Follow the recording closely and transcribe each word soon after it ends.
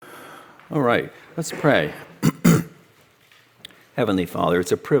All right, let's pray. Heavenly Father,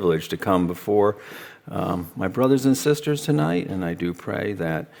 it's a privilege to come before my brothers and sisters tonight, and I do pray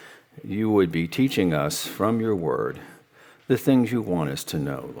that you would be teaching us from your word the things you want us to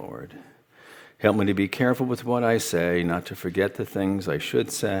know, Lord. Help me to be careful with what I say, not to forget the things I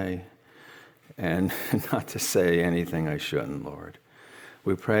should say, and not to say anything I shouldn't, Lord.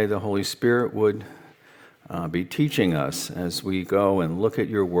 We pray the Holy Spirit would be teaching us as we go and look at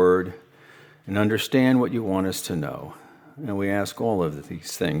your word and understand what you want us to know. And we ask all of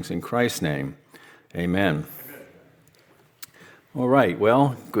these things in Christ's name. Amen. All right,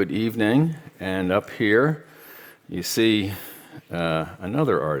 well, good evening. And up here, you see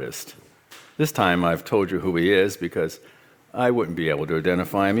another artist. This time I've told you who he is because I wouldn't be able to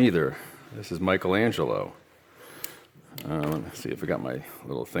identify him either. This is Michelangelo. Let me see if I got my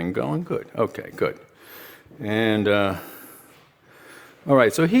little thing going. Good. Okay, good. And, all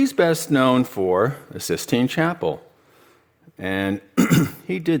right, so he's best known for the Sistine Chapel. And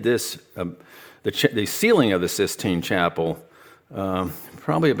he did this, the ceiling of the Sistine Chapel,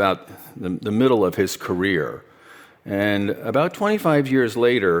 probably about the middle of his career. And about 25 years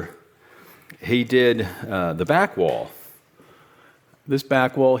later, he did the back wall. This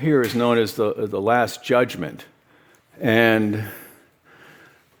back wall here is known as the Last Judgment. And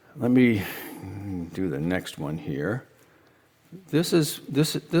let me do the next one here.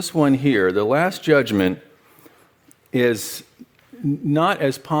 This one here, the Last Judgment, is not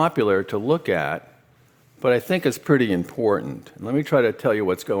as popular to look at, but I think it's pretty important. Let me try to tell you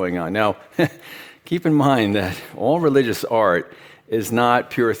what's going on. Now, keep in mind that all religious art is not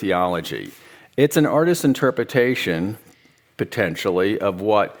pure theology. It's an artist's interpretation, potentially, of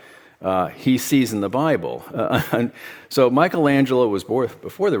what he sees in the Bible. So Michelangelo was born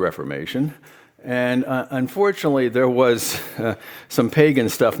before the Reformation, and unfortunately there was some pagan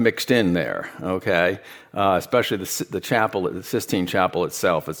stuff mixed in there, okay? Especially the chapel, the Sistine Chapel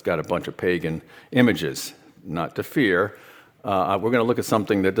itself, it's got a bunch of pagan images. Not to fear. We're going to look at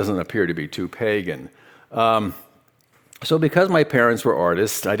something that doesn't appear to be too pagan. So because my parents were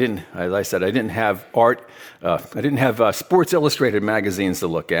artists, I didn't have art. I didn't have Sports Illustrated magazines to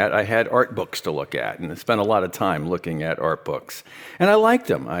look at. I had art books to look at, and I spent a lot of time looking at art books. And I liked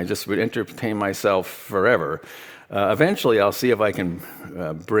them. I just would entertain myself forever. Eventually, I'll see if I can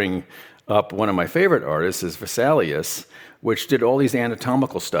bring up one of my favorite artists, is Vesalius, which did all these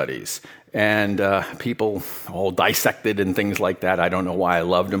anatomical studies. And people all dissected and things like that. I don't know why I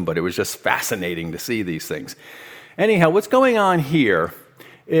loved them, but it was just fascinating to see these things. Anyhow, what's going on here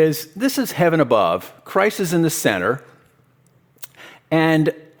is this is heaven above. Christ is in the center.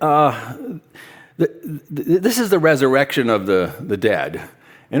 And this is the resurrection of the dead.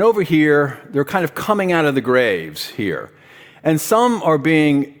 And over here, they're kind of coming out of the graves here. And some are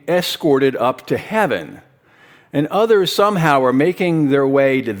being escorted up to heaven. And others somehow are making their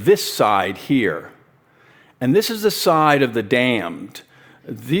way to this side here. And this is the side of the damned.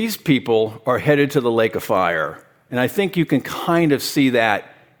 These people are headed to the lake of fire. And I think you can kind of see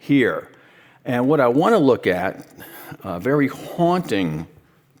that here. And what I want to look at, a very haunting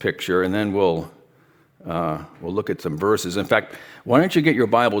picture, and then we'll look at some verses. In fact, why don't you get your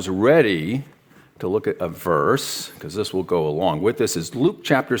Bibles ready to look at a verse, because this will go along with this, is Luke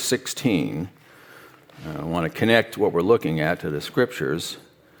chapter 16. I want to connect what we're looking at to the scriptures.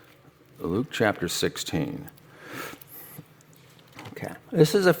 Luke chapter 16. Okay.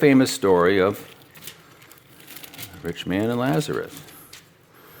 This is a famous story of rich man and Lazarus.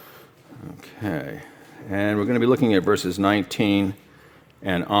 Okay. And we're going to be looking at verses 19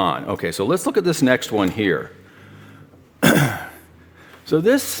 and on. Okay, so let's look at this next one here. So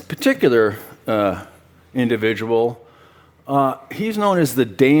this particular individual, he's known as the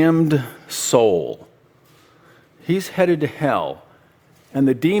damned soul. He's headed to hell, and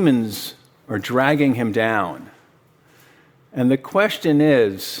the demons are dragging him down. And the question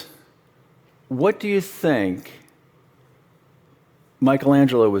is, what do you think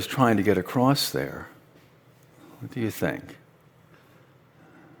Michelangelo was trying to get across there? What do you think?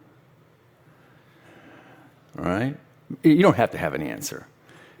 All right? You don't have to have an answer.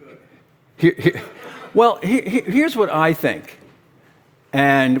 Here's what I think.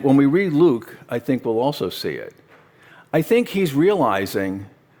 And when we read Luke, I think we'll also see it. I think he's realizing,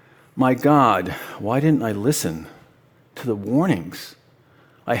 my God, why didn't I listen to the warnings?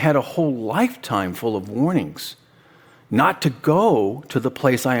 I had a whole lifetime full of warnings not to go to the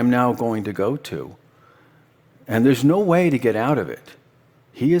place I am now going to go to. And there's no way to get out of it.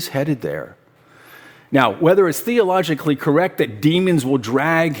 He is headed there. Now, whether it's theologically correct that demons will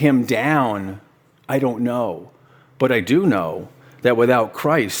drag him down, I don't know. But I do know that without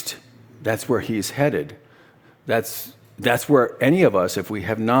Christ, That's where he's headed. That's where any of us, if we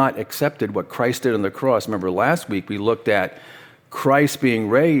have not accepted what Christ did on the cross, remember last week we looked at Christ being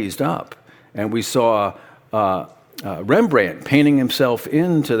raised up, and we saw Rembrandt painting himself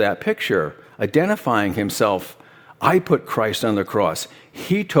into that picture, identifying himself. I put Christ on the cross.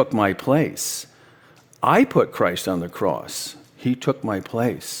 He took my place. I put Christ on the cross. He took my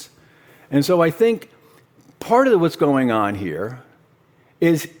place. And so I think part of what's going on here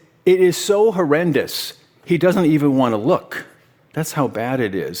is it is so horrendous, he doesn't even want to look. That's how bad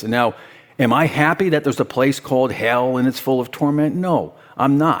it is. And now, am I happy that there's a place called hell and it's full of torment? No,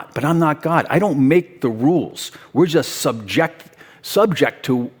 I'm not. But I'm not God. I don't make the rules. We're just subject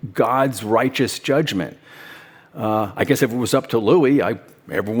to God's righteous judgment. I guess if it was up to Louis,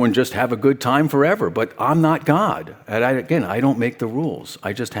 everyone just have a good time forever. But I'm not God. And I don't make the rules.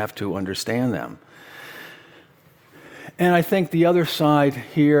 I just have to understand them. And I think the other side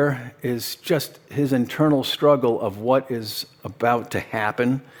here is just his internal struggle of what is about to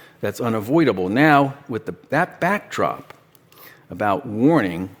happen that's unavoidable. Now, with that backdrop about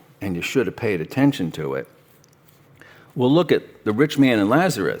warning, and you should have paid attention to it, we'll look at the rich man and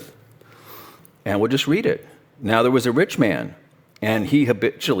Lazarus, and we'll just read it. Now there was a rich man, and he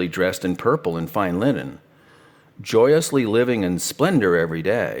habitually dressed in purple and fine linen, joyously living in splendor every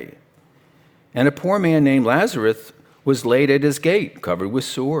day. And a poor man named Lazarus was laid at his gate, covered with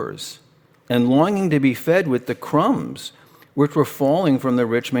sores, and longing to be fed with the crumbs which were falling from the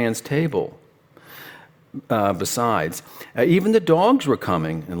rich man's table. Besides, even the dogs were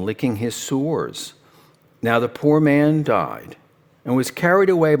coming and licking his sores. Now the poor man died and was carried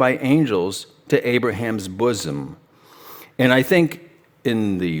away by angels to Abraham's bosom. And I think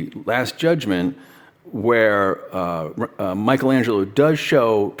in the Last Judgment, where Michelangelo does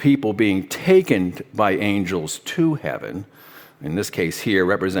show people being taken by angels to heaven, in this case here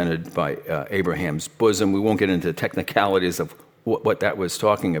represented by Abraham's bosom. We won't get into the technicalities of what that was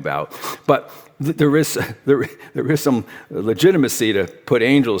talking about, but there is some legitimacy to put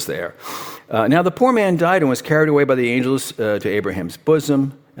angels there. Now the poor man died and was carried away by the angels to Abraham's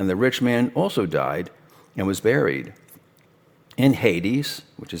bosom, and the rich man also died and was buried. In Hades,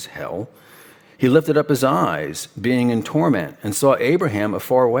 which is hell, he lifted up his eyes, being in torment, and saw Abraham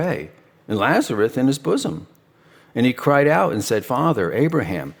afar away, and Lazarus in his bosom. And he cried out and said, Father,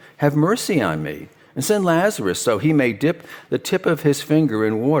 Abraham, have mercy on me, and send Lazarus so he may dip the tip of his finger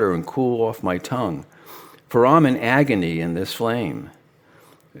in water and cool off my tongue, for I'm in agony in this flame.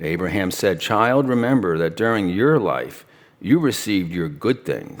 Abraham said, Child, remember that during your life you received your good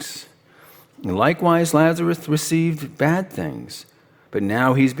things, and likewise Lazarus received bad things. But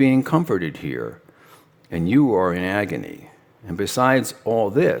now he's being comforted here, and you are in agony. And besides all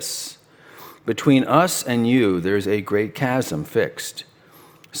this, between us and you there's a great chasm fixed,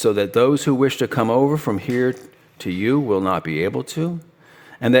 so that those who wish to come over from here to you will not be able to,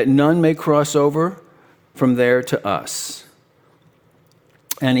 and that none may cross over from there to us.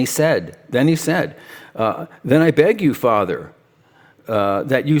 And then he said, Then I beg you, Father,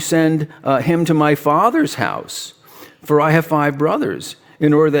 that you send him to my father's house, for I have 5 brothers,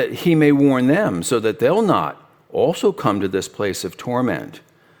 in order that he may warn them, so that they'll not also come to this place of torment.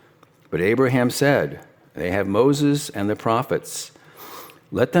 But Abraham said, They have Moses and the prophets.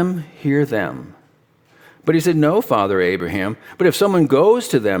 Let them hear them. But he said, No, Father Abraham, but if someone goes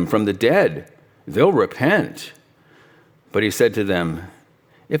to them from the dead, they'll repent. But he said to them,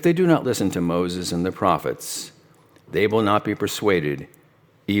 If they do not listen to Moses and the prophets, they will not be persuaded,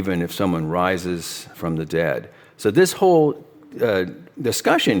 even if someone rises from the dead. So this whole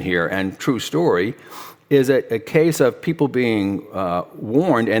discussion here and true story is a case of people being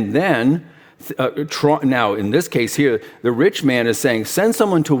warned, and then now in this case here, the rich man is saying, "Send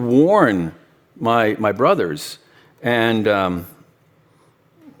someone to warn my brothers," and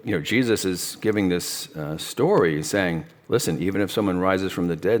Jesus is giving this story, saying, "Listen, even if someone rises from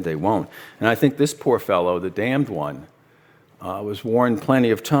the dead, they won't." And I think this poor fellow, the damned one, was warned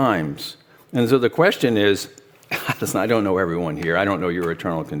plenty of times. And so the question is, listen, I don't know everyone here. I don't know your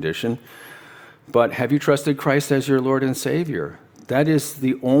eternal condition. But have you trusted Christ as your Lord and Savior? That is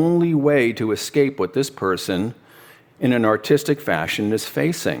the only way to escape what this person, in an artistic fashion, is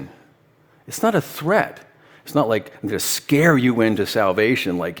facing. It's not a threat. It's not like I'm going to scare you into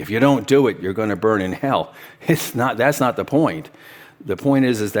salvation, like if you don't do it, you're going to burn in hell. That's not the point. The point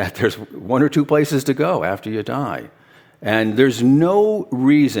is that there's 1 or 2 places to go after you die. And there's no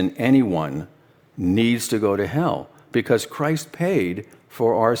reason anyone needs to go to hell, because Christ paid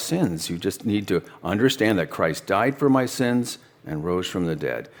for our sins. You just need to understand that Christ died for my sins and rose from the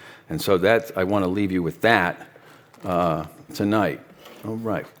dead. And so I want to leave you with that tonight. All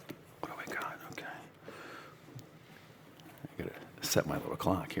right. What do set my little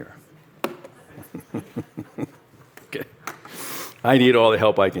clock here. Okay. I need all the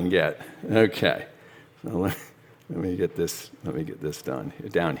help I can get. Okay. So let me get this done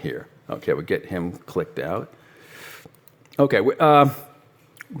down here. Okay, we'll get him clicked out. Okay, we're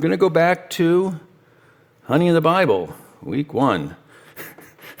going to go back to Honey in the Bible, week 1,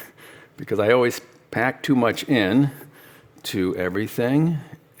 because I always pack too much in to everything,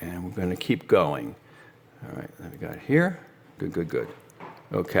 and we're going to keep going. All right, we got here. Good.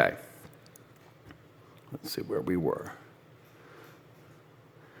 Okay. Let's see where we were.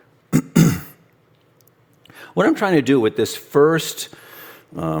 What I'm trying to do with this first,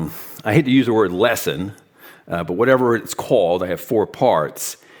 I hate to use the word lesson, but whatever it's called, I have 4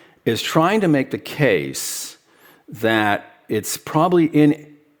 parts, is trying to make the case that it's probably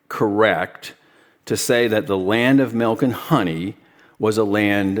incorrect to say that the land of milk and honey was a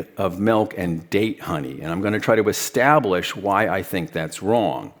land of milk and date honey. And I'm going to try to establish why I think that's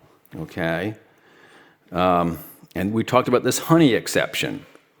wrong, okay? And we talked about this honey exception.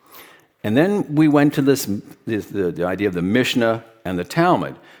 And then we went to the idea of the Mishnah and the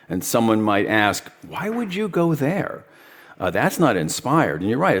Talmud. And someone might ask, why would you go there? That's not inspired. And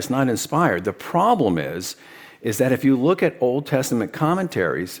you're right, it's not inspired. The problem is that if you look at Old Testament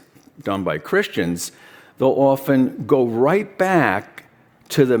commentaries done by Christians, they'll often go right back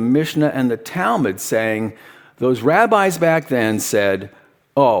to the Mishnah and the Talmud saying, those rabbis back then said,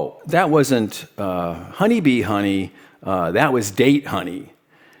 oh, that wasn't honeybee honey, that was date honey.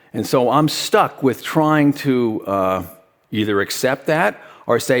 And so I'm stuck with trying to either accept that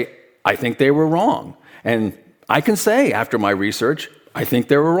or say, I think they were wrong. And I can say, after my research, I think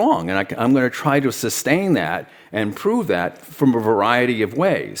they were wrong. And I'm going to try to sustain that and prove that from a variety of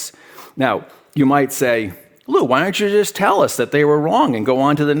ways. Now, you might say, Lou, why don't you just tell us that they were wrong and go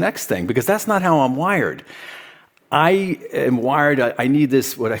on to the next thing? Because that's not how I'm wired. I am wired, I need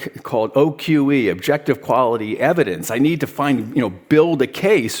this, what I call OQE, objective quality evidence. I need to build a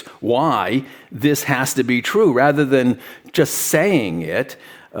case why this has to be true rather than just saying it.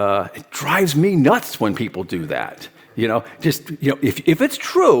 It drives me nuts when people do that. If it's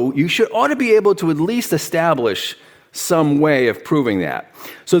true, you ought to be able to at least establish some way of proving that.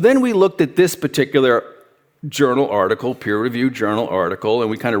 So then we looked at this particular journal article, peer-reviewed journal article, and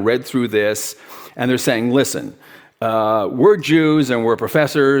we kind of read through this, and they're saying, listen, we're Jews and we're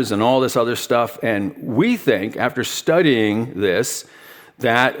professors and all this other stuff, and we think, after studying this,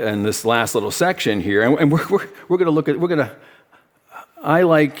 that and this last little section here, and we're going to look at, I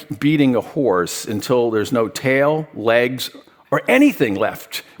like beating a horse until there's no tail, legs, or anything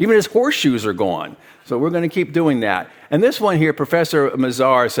left. Even his horseshoes are gone. So we're going to keep doing that. And this one here, Professor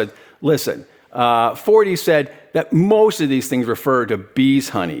Mazar said, listen, Forty said that most of these things refer to bees'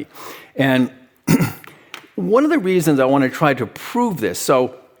 honey. And one of the reasons I want to try to prove this,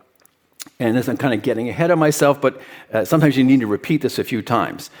 and this I'm kind of getting ahead of myself, but sometimes you need to repeat this a few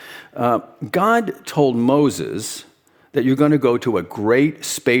times. God told Moses that you're going to go to a great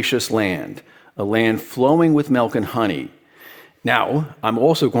spacious land, a land flowing with milk and honey. Now, I'm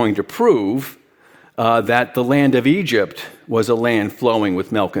also going to prove that the land of Egypt was a land flowing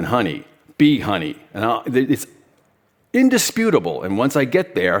with milk and honey, bee honey. And it's indisputable. And once I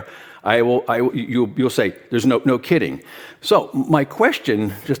get there, you'll say, there's no kidding. So my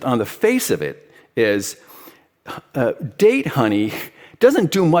question, just on the face of it, is date honey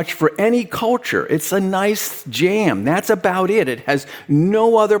doesn't do much for any culture. It's a nice jam. That's about it. It has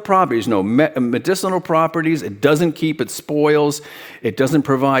no other properties, no medicinal properties. It doesn't keep, it spoils. It doesn't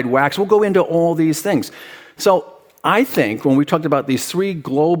provide wax. We'll go into all these things. So I think when we talked about these 3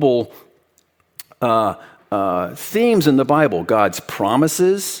 global themes in the Bible, God's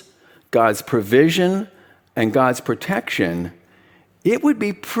promises, God's provision, and God's protection, it would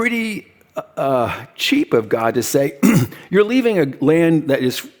be pretty cheap of God to say, you're leaving a land that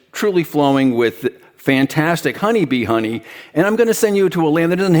is truly flowing with fantastic honeybee honey, and I'm going to send you to a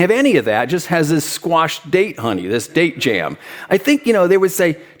land that doesn't have any of that, just has this squashed date honey, this date jam. I think, they would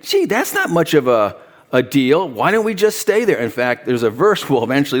say, gee, that's not much of a deal. Why don't we just stay there? In fact, there's a verse we'll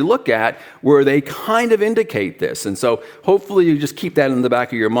eventually look at where they kind of indicate this. And so hopefully you just keep that in the back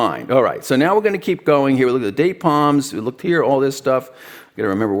of your mind. All right, so now we're going to keep going here. We looked at the date palms. We looked here, all this stuff. I've got to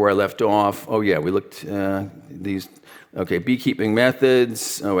remember where I left off. Oh, yeah, we looked these. Okay, beekeeping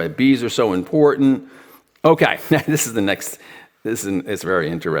methods. Oh, right, bees are so important. Okay, this is the next. It's a very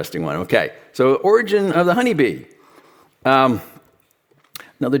interesting one. Okay, so origin of the honeybee. Another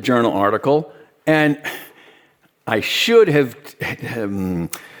journal article. And I should have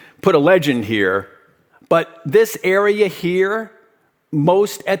put a legend here, but this area here,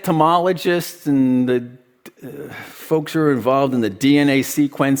 most etymologists and folks who are involved in the DNA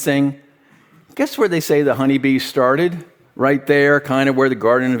sequencing, guess where they say the honeybees started? Right there, kind of where the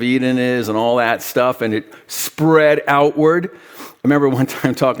Garden of Eden is and all that stuff, and it spread outward. I remember one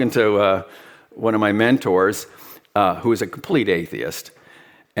time talking to one of my mentors, who was a complete atheist,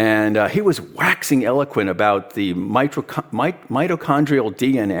 and he was waxing eloquent about the mitochondrial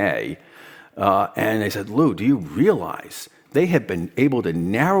DNA, and they said, Lou, do you realize they have been able to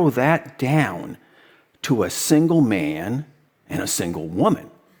narrow that down to a single man and a single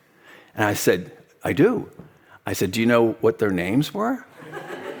woman? And I said, I do. I said, do you know what their names were?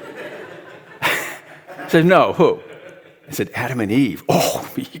 I said, no, who? I said, Adam and Eve. Oh,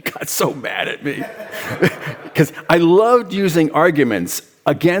 he got so mad at me. Because I loved using arguments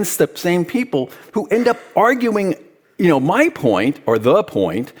against the same people who end up arguing, my point or the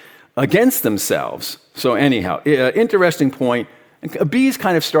point against themselves. So anyhow, interesting point. Bees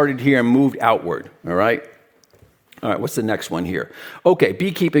kind of started here and moved outward, all right? All right, what's the next one here? Okay,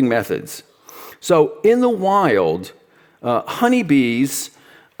 beekeeping methods. So in the wild, honeybees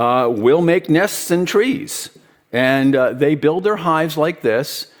will make nests in trees, and they build their hives like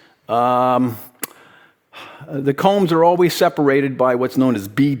this. The combs are always separated by what's known as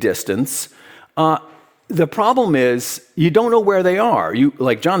bee distance. The problem is you don't know where they are.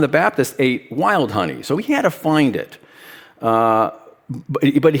 Like John the Baptist ate wild honey, so he had to find it.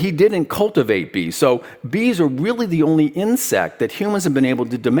 But he didn't cultivate bees. So bees are really the only insect that humans have been able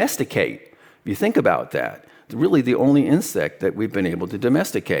to domesticate. If you think about that, it's really the only insect that we've been able to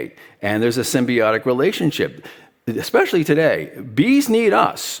domesticate. And there's a symbiotic relationship, especially today. Bees need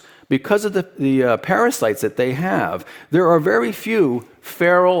us because of the parasites that they have. There are very few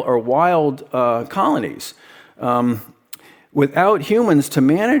feral or wild colonies. Without humans to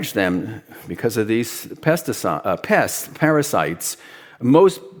manage them, because of these parasites,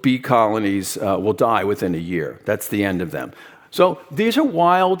 most bee colonies will die within a year. That's the end of them. So these are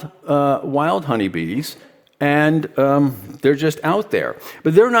wild honeybees, and they're just out there.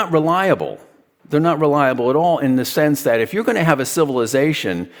 But they're not reliable. They're not reliable at all in the sense that if you're going to have a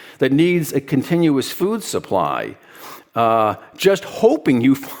civilization that needs a continuous food supply, just hoping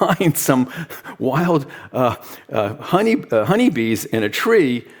you find some wild honeybees in a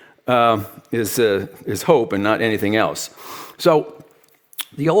tree is hope and not anything else. So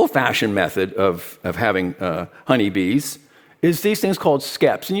the old-fashioned method of having honeybees is these things called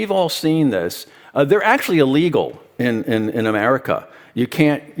skeps, and you've all seen this. They're actually illegal in America. You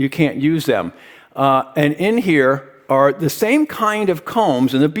can't use them. And in here are the same kind of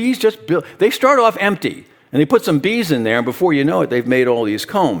combs, and the bees they start off empty, and they put some bees in there, and before you know it, they've made all these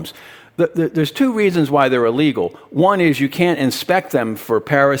combs. There's two reasons why they're illegal. One is you can't inspect them for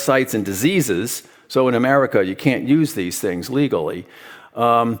parasites and diseases, so in America you can't use these things legally.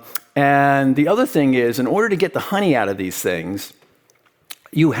 And the other thing is, in order to get the honey out of these things,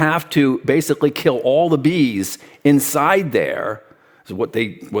 you have to basically kill all the bees inside there. So what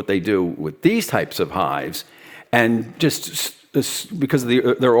they do with these types of hives, and just because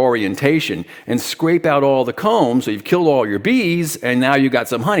of their orientation, and scrape out all the combs. So you've killed all your bees, and now you got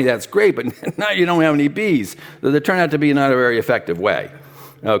some honey. That's great, but now you don't have any bees. So they turn out to be not a very effective way.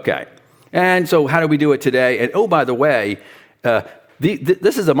 Okay, and so how do we do it today? And oh, by the way,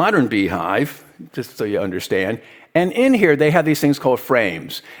 this is a modern beehive, just so you understand. And in here, they have these things called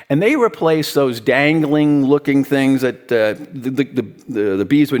frames. And they replace those dangling-looking things that the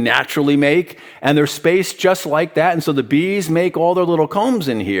bees would naturally make. And they're spaced just like that. And so the bees make all their little combs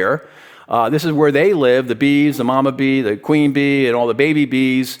in here. This is where they live, the bees, the mama bee, the queen bee, and all the baby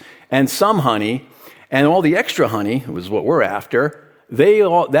bees, and some honey. And all the extra honey, was what we're after,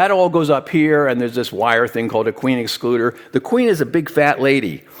 that all goes up here, and there's this wire thing called a queen excluder. The queen is a big fat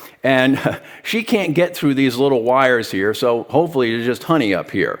lady, and she can't get through these little wires here, so hopefully there's just honey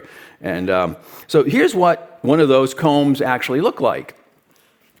up here. And so here's what one of those combs actually look like.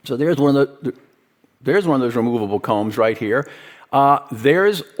 So there's one of those removable combs right here.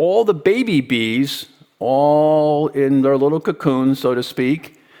 There's all the baby bees, all in their little cocoons, so to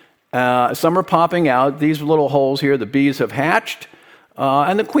speak. Some are popping out. These little holes here, the bees have hatched.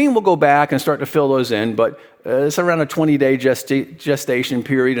 And the queen will go back and start to fill those in, but it's around a 20-day gestation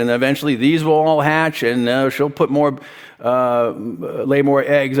period, and eventually these will all hatch, and she'll put lay more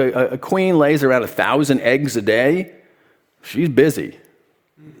eggs. A queen lays around 1,000 eggs a day. She's busy,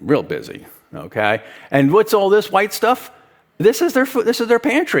 real busy. Okay, and what's all this white stuff? This is their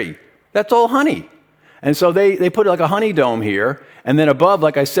pantry. That's all honey. And so they put like a honey dome here, and then above,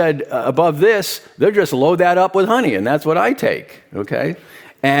 like I said, above this, they'll just load that up with honey, and that's what I take, okay?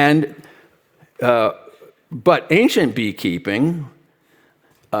 And, but ancient beekeeping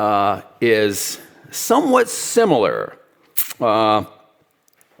is somewhat similar. I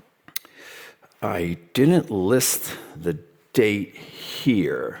didn't list the date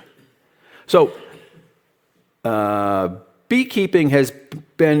here. So, beekeeping has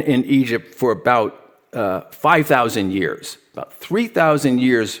been in Egypt for about 5,000 years, about 3,000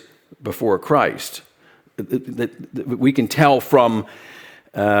 years before Christ. We can tell from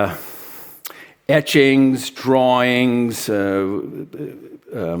etchings, drawings, and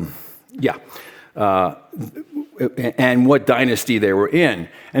what dynasty they were in.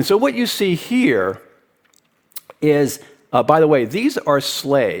 And so what you see here is, by the way, these are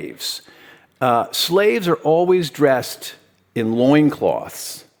slaves. Slaves are always dressed in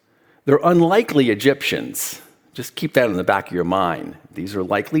loincloths. They're unlikely Egyptians. Just keep that in the back of your mind. These are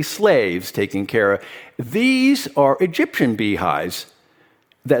likely slaves taking care of. These are Egyptian beehives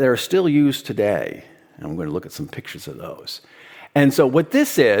that are still used today. And I'm going to look at some pictures of those. And so what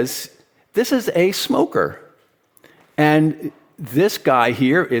this is a smoker. And this guy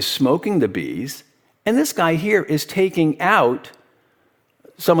here is smoking the bees, and this guy here is taking out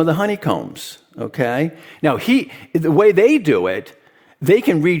some of the honeycombs, okay? Now, the way they do it, they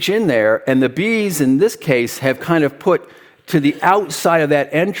can reach in there, and the bees, in this case, have kind of put to the outside of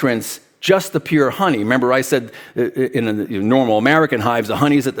that entrance just the pure honey. Remember I said in the normal American hives, the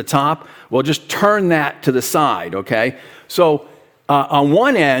honey's at the top? Well, just turn that to the side, okay? So on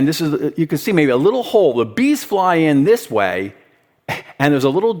one end, you can see maybe a little hole. The bees fly in this way, and there's a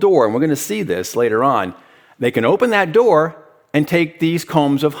little door, and we're going to see this later on. They can open that door and take these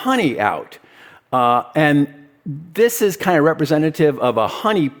combs of honey out. And this is kind of representative of a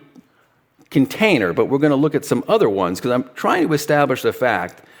honey container, but we're going to look at some other ones because I'm trying to establish the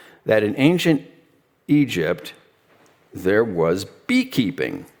fact that in ancient Egypt, there was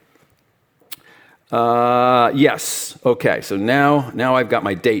beekeeping. Yes, okay, so now I've got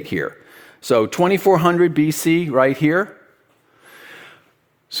my date here. So 2400 BC right here.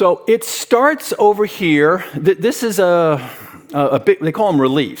 So it starts over here. This is a big, they call them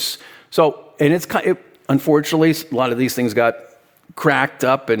reliefs. So, and unfortunately, a lot of these things got cracked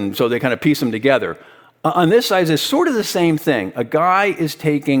up, and so they kind of piece them together. On this side is sort of the same thing. A guy is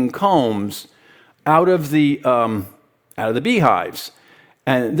taking combs out of the beehives,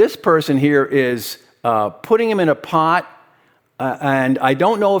 and this person here is putting them in a pot. And I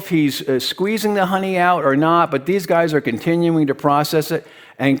don't know if he's squeezing the honey out or not, but these guys are continuing to process it.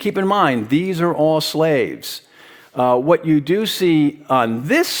 And keep in mind, these are all slaves. What you do see on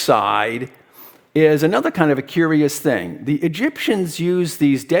this side is another kind of a curious thing. The Egyptians used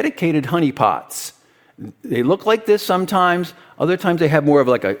these dedicated honey pots. They look like this sometimes. Other times they have more of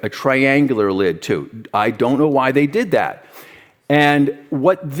like a triangular lid too. I don't know why they did that. And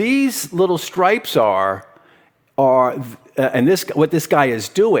what these little stripes are what this guy is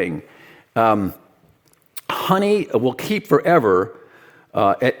doing, honey will keep forever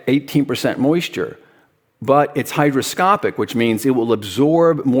at 18% moisture, but it's hygroscopic, which means it will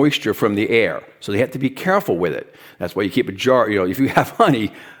absorb moisture from the air. So they have to be careful with it. That's why you keep a jar. If you have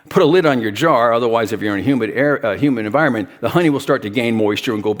honey, put a lid on your jar. Otherwise, if you're in a humid environment, the honey will start to gain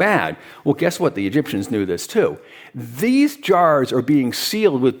moisture and go bad. Well, guess what? The Egyptians knew this too. These jars are being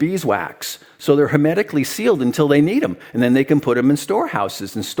sealed with beeswax. So they're hermetically sealed until they need them. And then they can put them in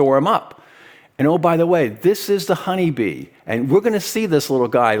storehouses and store them up. And oh, by the way, this is the honeybee. And we're going to see this little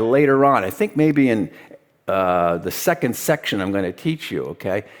guy later on. I think maybe in the second section I'm going to teach you,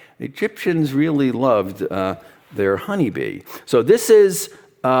 okay? The Egyptians really loved their honeybee. So this is,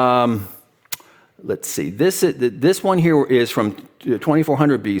 let's see, this one here is from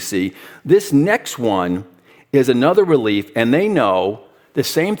 2400 BC. This next one is another relief, and they know the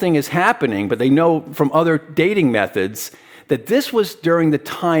same thing is happening, but they know from other dating methods that this was during the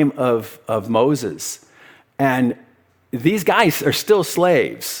time of Moses. And these guys are still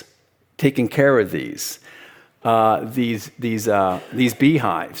slaves taking care of these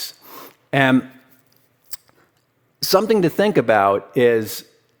beehives. And something to think about is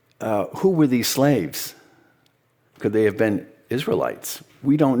who were these slaves? Could they have been Israelites?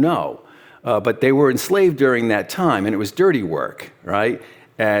 We don't know. But they were enslaved during that time, and it was dirty work, right?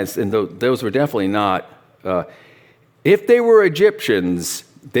 Those were definitely not. If they were Egyptians,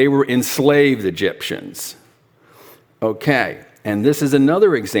 they were enslaved Egyptians. Okay, and this is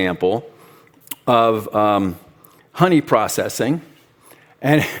another example of honey processing,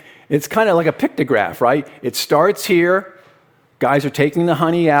 and it's kind of like a pictograph, right? It starts here, guys are taking the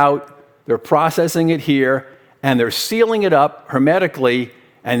honey out, they're processing it here, and they're sealing it up hermetically,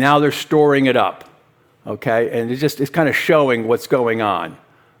 and now they're storing it up, okay? And it's kind of showing what's going on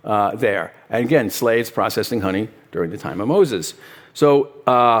there. And again, slaves processing honey during the time of Moses. So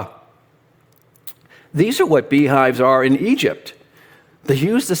These are what beehives are in Egypt. They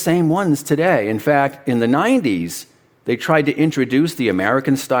use the same ones today. In fact, in the 90s, they tried to introduce the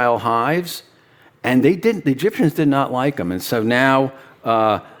American-style hives, and the Egyptians did not like them. And so now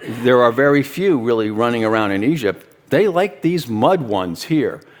there are very few really running around in Egypt. They like these mud ones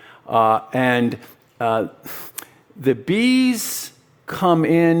here. And the bees come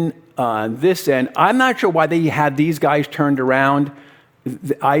in on this end. I'm not sure why they had these guys turned around.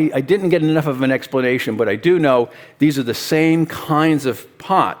 I didn't get enough of an explanation, but I do know these are the same kinds of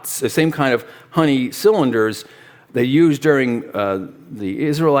pots, the same kind of honey cylinders they used during the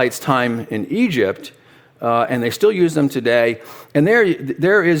Israelites' time in Egypt, and they still use them today. And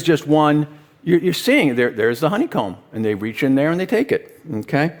there is just one. You're seeing there's the honeycomb, and they reach in there and they take it.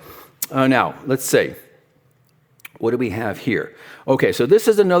 Okay. Now let's see. What do we have here? Okay, so this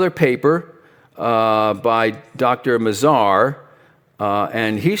is another paper by Dr. Mazar.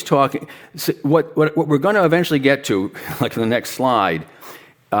 And he's talking, what we're going to eventually get to, like in the next slide,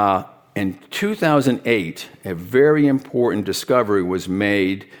 in 2008, a very important discovery was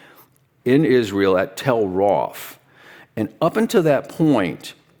made in Israel at Tel Rof. And up until that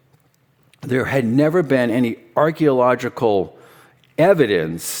point, there had never been any archaeological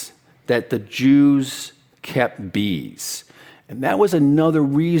evidence that the Jews kept bees. And that was another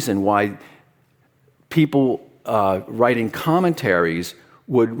reason why people writing commentaries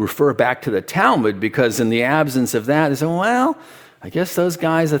would refer back to the Talmud, because in the absence of that, they said, well, I guess those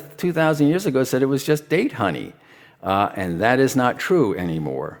guys 2,000 years ago said it was just date honey. And that is not true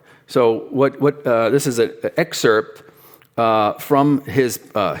anymore. So this is an excerpt from his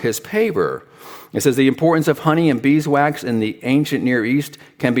paper. It says, the importance of honey and beeswax in the ancient Near East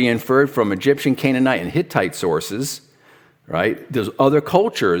can be inferred from Egyptian, Canaanite, and Hittite sources, right? There's other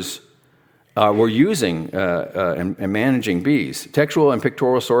cultures were using and managing bees. Textual and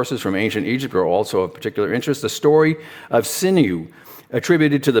pictorial sources from ancient Egypt are also of particular interest. The story of Sinew,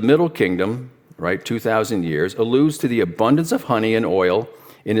 attributed to the Middle Kingdom, right, 2,000 years, alludes to the abundance of honey and oil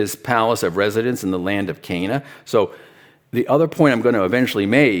in his palace of residence in the land of Cana. So the other point I'm going to eventually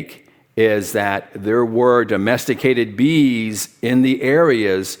make is that there were domesticated bees in the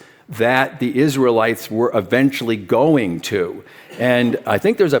areas that the Israelites were eventually going to. And I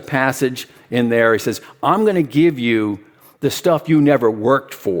think there's a passage in there. He says, I'm going to give you the stuff you never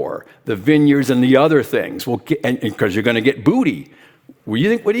worked for, the vineyards and the other things, because you're going to get booty. What do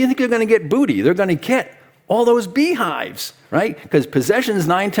you think you're going to get booty? They're going to get all those beehives, right? Because possession is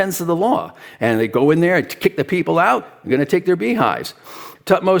 9/10 of the law. And they go in there and kick the people out. They're going to take their beehives.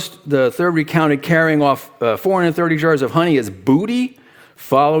 Tutmosis III recounted carrying off 430 jars of honey as booty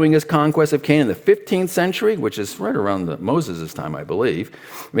following his conquest of Canaan in the 15th century, which is right around Moses' time, I believe,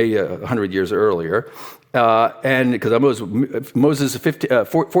 maybe 100 years earlier. And because Moses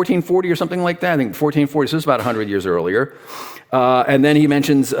 1440 or something like that, I think 1440, so it's about 100 years earlier. And then he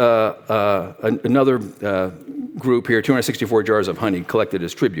mentions another group here, 264 jars of honey collected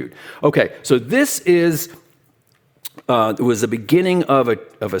as tribute. Okay, so this was the beginning of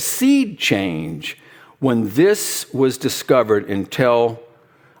a seed change when this was discovered in Tel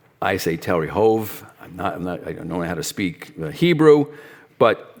Rehov. I don't know how to speak Hebrew,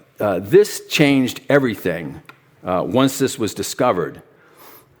 but this changed everything once this was discovered.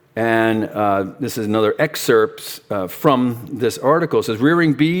 And this is another excerpt from this article. It says,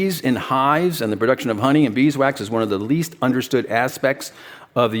 rearing bees in hives and the production of honey and beeswax is one of the least understood aspects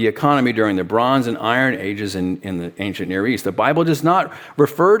of the economy during the Bronze and Iron Ages in the ancient Near East. The Bible does not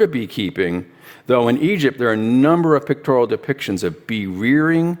refer to beekeeping, though in Egypt there are a number of pictorial depictions of bee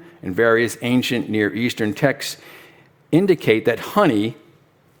rearing, and various ancient Near Eastern texts indicate that honey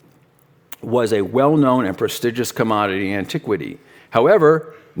was a well-known and prestigious commodity in antiquity.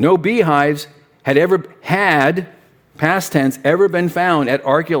 However, no beehives had, past tense, ever been found at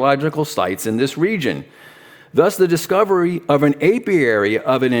archaeological sites in this region. Thus, the discovery of an apiary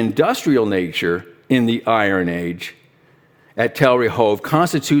of an industrial nature in the Iron Age at Tel Rehov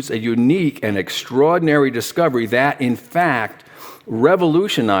constitutes a unique and extraordinary discovery that, in fact,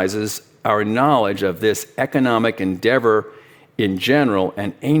 revolutionizes our knowledge of this economic endeavor in general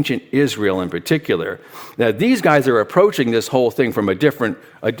and ancient Israel in particular. Now, these guys are approaching this whole thing from a different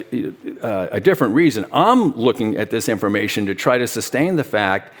reason. I'm looking at this information to try to sustain the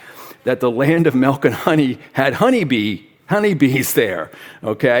fact that the land of milk and honey had honeybees there,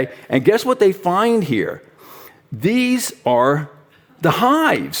 okay? And guess what they find here? These are the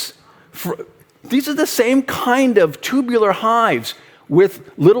hives. These are the same kind of tubular hives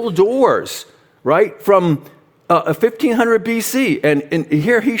with little doors, right, from 1500 BC. And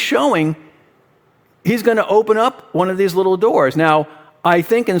here he's showing he's going to open up one of these little doors. Now, I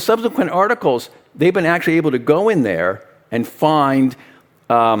think in subsequent articles, they've been actually able to go in there and find,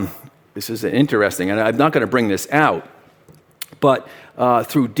 this is interesting, and I'm not going to bring this out, but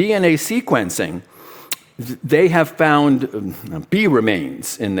through DNA sequencing, they have found bee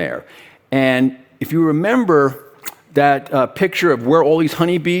remains in there. And if you remember that picture of where all these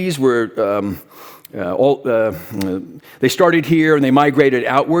honeybees were, they started here and they migrated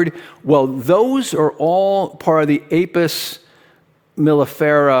outward. Well, those are all part of the Apis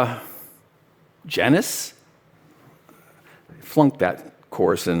mellifera genus. I flunked that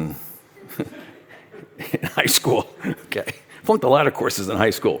course in high school. Okay, flunked a lot of courses in high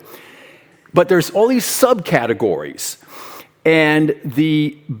school. But there's all these subcategories. And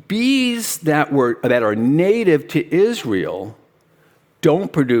the bees that are native to Israel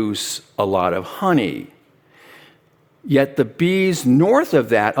don't produce a lot of honey. Yet the bees north of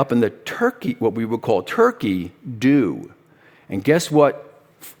that, up in the Turkey, what we would call Turkey, do. And guess what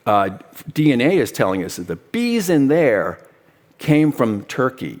DNA is telling us? That the bees in there came from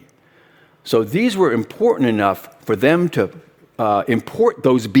Turkey. So these were important enough for them to import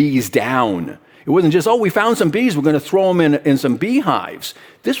those bees down. It wasn't just, we found some bees, we're going to throw them in some beehives.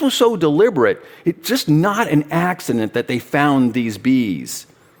 This was so deliberate. It's just not an accident that they found these bees,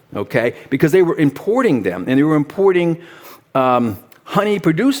 okay? Because they were importing them, and they were importing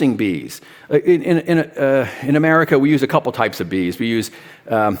honey-producing bees. In America, we use a couple types of bees. We use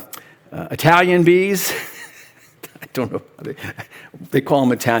Italian bees. I don't know. They call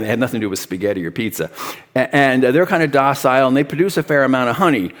them Italian. They had nothing to do with spaghetti or pizza. And they're kind of docile, and they produce a fair amount of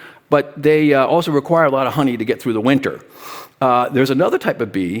honey. But they also require a lot of honey to get through the winter. There's another type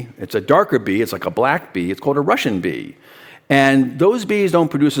of bee. It's a darker bee. It's like a black bee. It's called a Russian bee. And those bees don't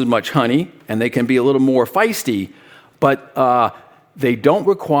produce as much honey, and they can be a little more feisty, but they don't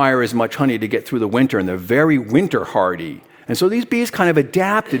require as much honey to get through the winter, and they're very winter hardy. And so these bees kind of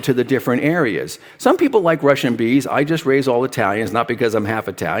adapted to the different areas. Some people like Russian bees. I just raise all Italians, not because I'm half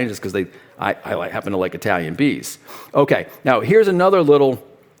Italian, just because I happen to like Italian bees. Okay, now here's another little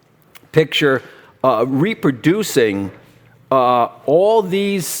picture reproducing all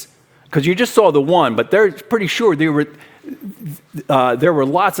these, because you just saw the one, but they're pretty sure there were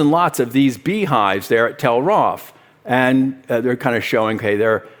lots and lots of these beehives there at Tel Raf, and they're kind of showing, okay,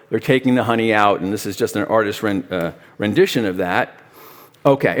 they're taking the honey out, and this is just an artist's rendition of that.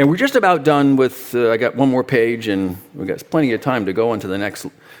 Okay, and we're just about done with, I got one more page, and we've got plenty of time to go into the next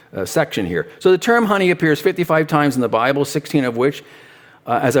section here. So the term honey appears 55 times in the Bible, 16 of which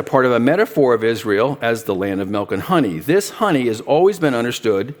as a part of a metaphor of Israel as the land of milk and honey. This honey has always been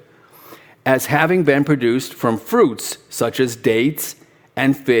understood as having been produced from fruits such as dates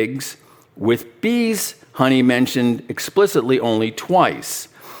and figs, with bees' honey mentioned explicitly only twice,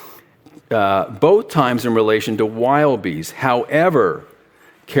 both times in relation to wild bees. However,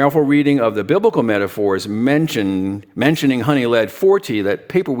 careful reading of the biblical metaphors mentioning honey led Forty, that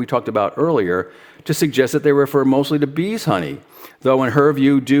paper we talked about earlier, to suggest that they refer mostly to bees' honey. Though in her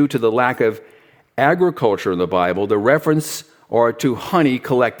view, due to the lack of agriculture in the Bible, the reference are to honey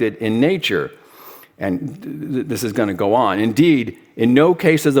collected in nature. And this is going to go on. Indeed, in no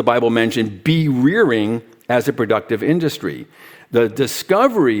case does the Bible mention bee rearing as a productive industry. The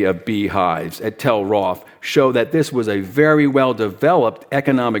discovery of beehives at Tel Raf show that this was a very well-developed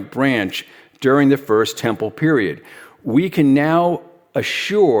economic branch during the First Temple period. We can now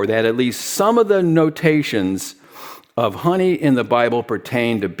assure that at least some of the notations of honey in the Bible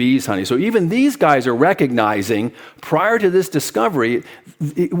pertain to bees' honey. So even these guys are recognizing, prior to this discovery,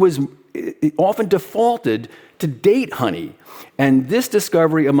 it often defaulted to date honey. And this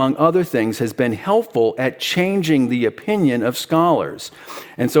discovery, among other things, has been helpful at changing the opinion of scholars.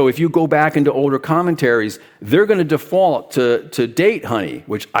 And so if you go back into older commentaries, they're going to default to date honey,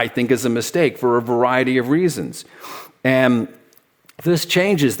 which I think is a mistake for a variety of reasons. And this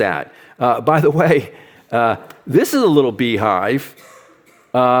changes that. By the way, this is a little beehive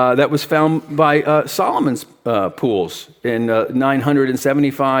that was found by Solomon's pools in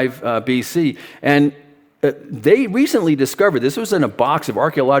 975 BC. And they recently discovered, this was in a box of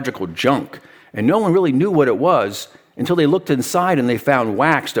archaeological junk, and no one really knew what it was until they looked inside and they found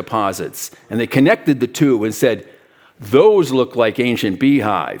wax deposits. And they connected the two and said, those look like ancient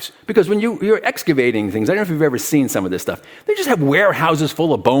beehives. Because when you're excavating things, I don't know if you've ever seen some of this stuff, they just have warehouses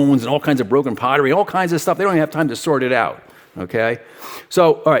full of bones and all kinds of broken pottery, all kinds of stuff. They don't even have time to sort it out, okay?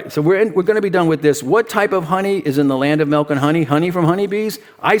 So, all right, so we're going to be done with this. What type of honey is in the land of milk and honey? Honey from honeybees?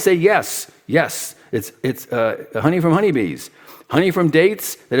 I say yes. It's honey from honeybees. Honey from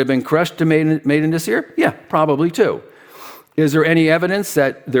dates that have been crushed to made into syrup? Yeah, probably too. Is there any evidence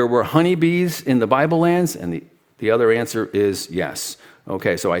that there were honeybees in the Bible lands? And the other answer is yes.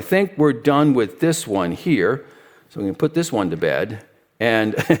 Okay, so I think we're done with this one here. So we can put this one to bed.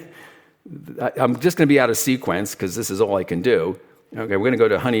 And I'm just going to be out of sequence because this is all I can do. Okay, we're going to go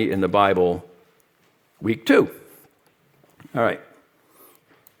to Honey in the Bible, week 2. All right.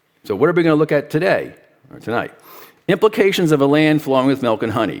 So what are we going to look at today, or tonight? Implications of a land flowing with milk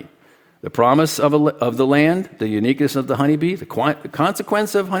and honey. The promise of the land, the uniqueness of the honeybee, the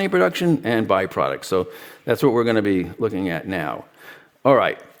consequence of honey production, and byproducts. So that's what we're going to be looking at now. All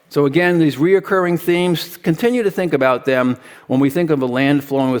right. So again, these reoccurring themes, continue to think about them when we think of a land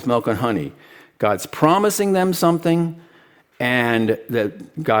flowing with milk and honey. God's promising them something, and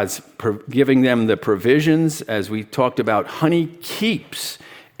that God's giving them the provisions, as we talked about. Honey keeps.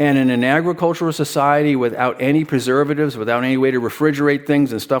 And in an agricultural society without any preservatives, without any way to refrigerate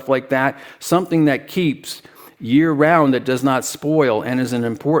things and stuff like that, something that keeps year-round, that does not spoil, and is an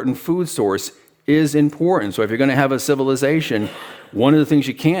important food source, is important. So if you're going to have a civilization, one of the things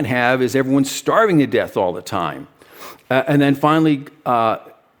you can't have is everyone starving to death all the time. And then finally,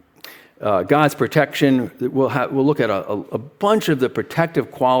 God's protection. We'll look at a bunch of the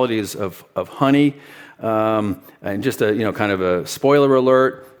protective qualities of honey. And just a kind of a spoiler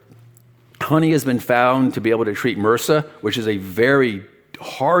alert, honey has been found to be able to treat MRSA, which is a very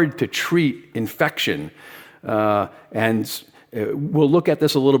hard to treat infection. And we'll look at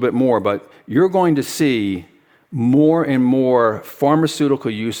this a little bit more, but you're going to see more and more pharmaceutical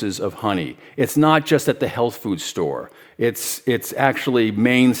uses of honey. It's not just at the health food store. It's actually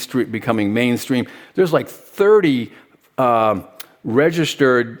becoming mainstream. There's like 30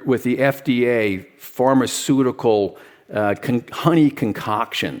 registered with the FDA pharmaceutical honey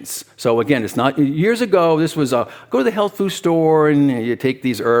concoctions. So again, it's not, years ago, this was go to the health food store and you take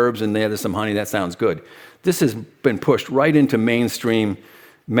these herbs and there's some honey, that sounds good. This has been pushed right into mainstream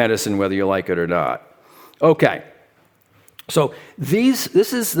medicine, whether you like it or not. Okay, so this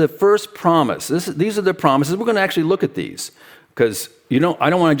is the first promise. These are the promises. We're going to actually look at these because I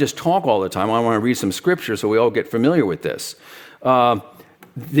don't want to just talk all the time. I want to read some scripture so we all get familiar with this.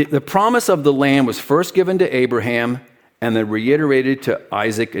 The promise of the land was first given to Abraham and then reiterated to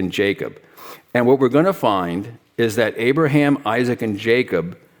Isaac and Jacob. And what we're going to find is that Abraham, Isaac, and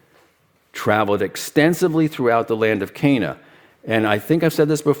Jacob traveled extensively throughout the land of Canaan. And I think I've said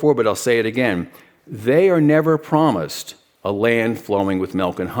this before, but I'll say it again. They are never promised a land flowing with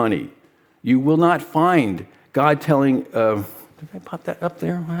milk and honey. You will not find God telling, did I pop that up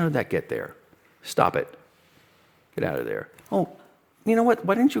there? How did that get there? Stop it. Get out of there. Oh, you know what?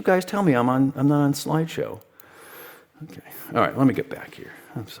 Why didn't you guys tell me I'm not on slideshow? Okay. All right, let me get back here.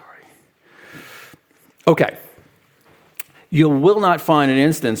 I'm sorry. Okay. You will not find an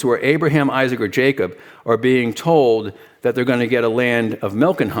instance where Abraham, Isaac, or Jacob are being told that they're going to get a land of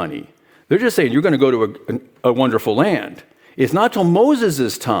milk and honey. They're just saying you're going to go to a wonderful land. It's not till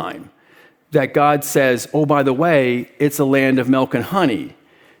Moses' time that God says, oh, by the way, it's a land of milk and honey.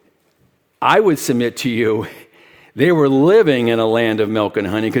 I would submit to you, they were living in a land of milk and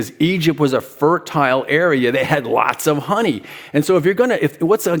honey because Egypt was a fertile area. They had lots of honey. And so what's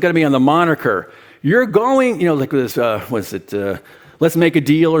going to be on the moniker? You're going, like this, let's make a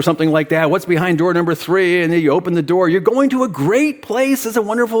deal or something like that. What's behind door number 3? And then you open the door. You're going to a great place. It's a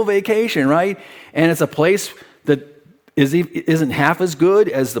wonderful vacation, right? And it's a place that isn't half as good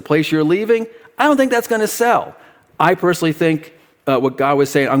as the place you're leaving. I don't think that's going to sell. I personally think what God was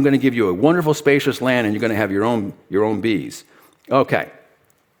saying, I'm going to give you a wonderful, spacious land, and you're going to have your own bees. Okay.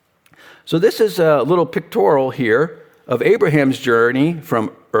 So this is a little pictorial here of Abraham's journey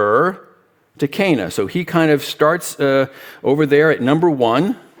from Ur to Canaan. So he kind of starts over there at number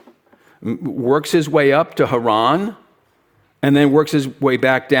 1, works his way up to Haran, and then works his way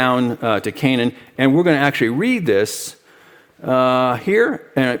back down to Canaan. And we're going to actually read this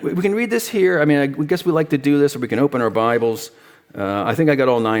here. And we can read this here. I mean, I guess we like to do this, or we can open our Bibles. I think I got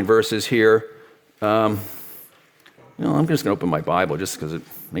all 9 verses here. I'm just going to open my Bible just because it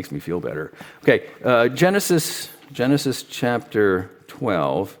makes me feel better. Okay, Genesis chapter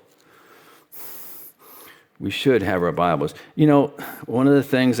 12. We should have our Bibles. One of the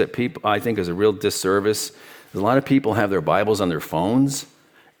things that I think is a real disservice is a lot of people have their Bibles on their phones,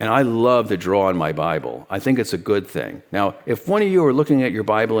 and I love to draw on my Bible. I think it's a good thing. Now, if one of you are looking at your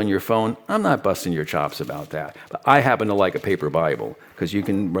Bible on your phone, I'm not busting your chops about that. But I happen to like a paper Bible because you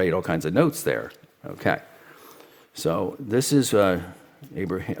can write all kinds of notes there. Okay. So this is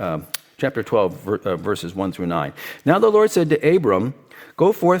Abraham, chapter 12, verses 1 through 9. Now the Lord said to Abram,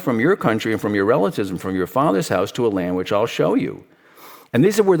 go forth from your country and from your relatives and from your father's house to a land which I'll show you. And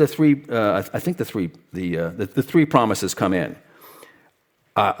these are where the three promises come in.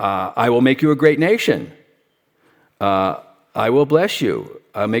 I will make you a great nation. I will bless you.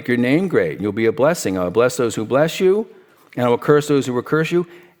 I'll make your name great. You'll be a blessing. I'll bless those who bless you, and I will curse those who will curse you.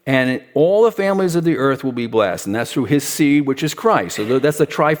 And all the families of the earth will be blessed. And that's through his seed, which is Christ. So that's the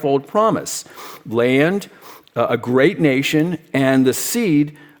trifold promise. Land, a great nation, and the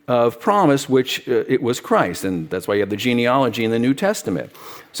seed of promise, which it was Christ. And that's why you have the genealogy in the New Testament.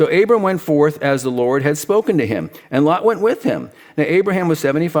 So Abram went forth as the Lord had spoken to him, and Lot went with him. Now Abraham was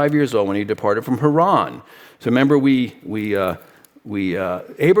 75 years old when he departed from Haran. So remember,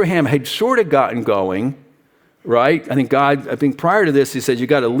 Abraham had sort of gotten going, right? I think prior to this, he said, you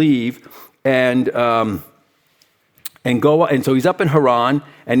got to leave and go. And so he's up in Haran,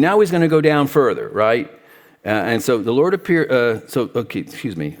 and now he's going to go down further, right? And so the Lord appeared, I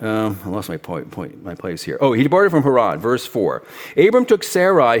lost my my place here. Oh, he departed from Haran, verse 4. Abram took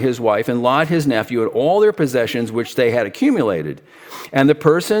Sarai, his wife, and Lot, his nephew, and all their possessions which they had accumulated, and the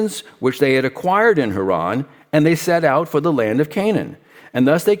persons which they had acquired in Haran, and they set out for the land of Canaan. And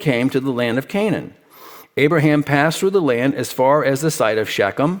thus they came to the land of Canaan. Abraham passed through the land as far as the site of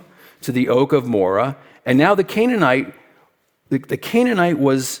Shechem, to the oak of Moreh, and now the Canaanite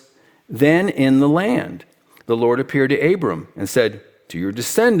was then in the land. The Lord appeared to Abram and said, to your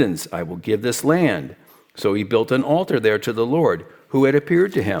descendants I will give this land. So he built an altar there to the Lord, who had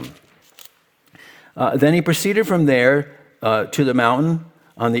appeared to him. Then he proceeded from there to the mountain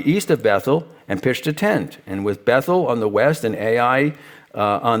on the east of Bethel and pitched a tent. And with Bethel on the west and Ai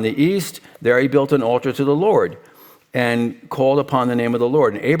on the east, there he built an altar to the Lord and called upon the name of the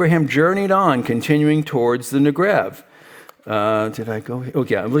Lord. And Abraham journeyed on, continuing towards the Negev. Did I go?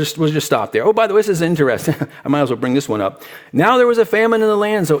 Okay, we'll just stop there. Oh, by the way, this is interesting. I might as well bring this one up. Now there was a famine in the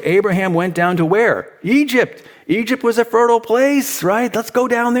land, so Abraham went down to where? Egypt. Egypt was a fertile place, right? Let's go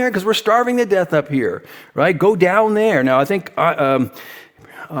down there because we're starving to death up here, right? Go down there. Now, I think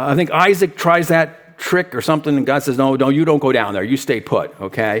Isaac tries that trick or something, and God says, no, you don't go down there. You stay put,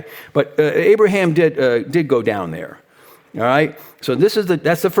 okay? But Abraham did go down there, all right? So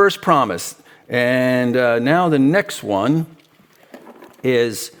that's the first promise. And now the next one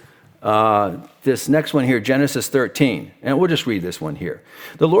is this next one here, Genesis 13. And we'll just read this one here.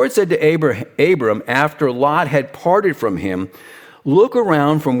 The Lord said to Abram, after Lot had parted from him, look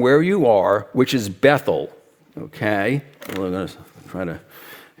around from where you are, which is Bethel. Okay? We're going to try to,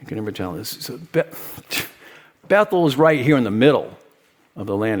 I can never tell this. So Bethel is right here in the middle of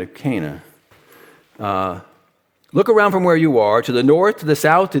the land of Canaan. Look around from where you are, to the north, to the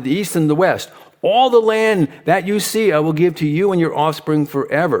south, to the east, and the west. All the land that you see I will give to you and your offspring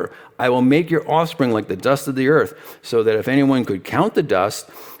forever. I will make your offspring like the dust of the earth, so that if anyone could count the dust,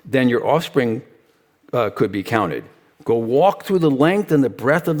 then your offspring could be counted. Go walk through the length and the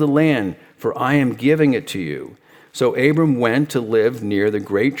breadth of the land, for I am giving it to you. So Abram went to live near the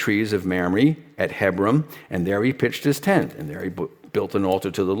great trees of Mamre at Hebron, and there he pitched his tent, and there he built an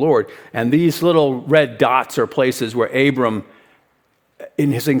altar to the Lord. And these little red dots are places where Abram,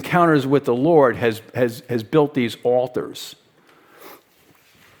 in his encounters with the Lord, has built these altars.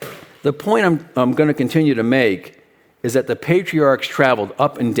 The point I'm going to continue to make is that the patriarchs traveled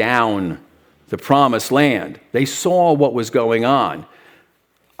up and down the promised land. They saw what was going on.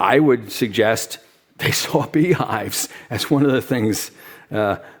 I would suggest they saw beehives as one of the things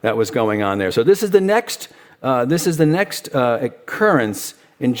that was going on there. So this is the next occurrence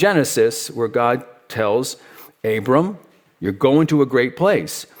in Genesis where God tells Abram, you're going to a great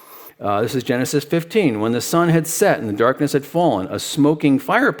place. This is Genesis 15. When the sun had set and the darkness had fallen, a smoking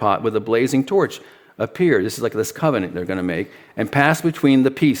fire pot with a blazing torch appeared. This is like this covenant they're going to make, and passed between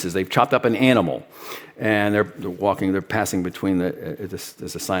the pieces. They've chopped up an animal, and they're passing between this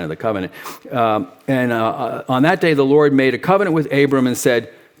is a sign of the covenant. On that day, the Lord made a covenant with Abram and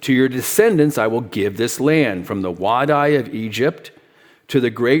said, to your descendants I will give this land, from the Wadi of Egypt to the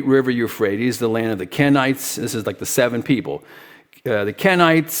great river Euphrates, the land of the Kenites. This is like the 7 people. The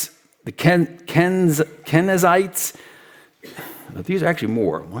Kenites, the Kenizzites. These are actually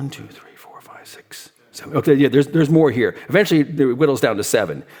more. 1, 2, 3, 4, 5, 6, 7. Okay, yeah, there's more here. Eventually, it whittles down to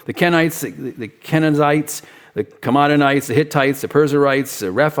 7. The Kenites, the Kenizzites, the Kamadonites, the Hittites, the Perizzites,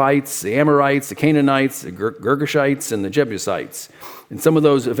 the Rephites, the Amorites, the Canaanites, the Girgashites, and the Jebusites. And some of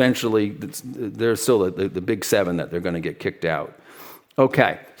those eventually, they're still the big 7 that they're going to get kicked out.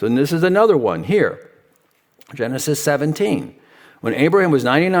 Okay, so this is another one here. Genesis 17. When Abraham was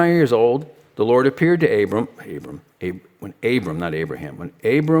 99 years old, the Lord appeared to Abram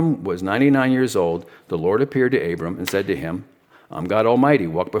was 99 years old, the Lord appeared to Abram and said to him, I'm God Almighty,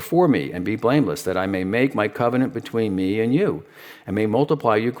 walk before me and be blameless, that I may make my covenant between me and you, and may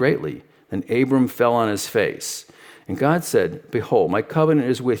multiply you greatly. Then Abram fell on his face. And God said, behold, my covenant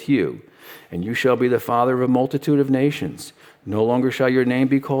is with you, and you shall be the father of a multitude of nations. No longer shall your name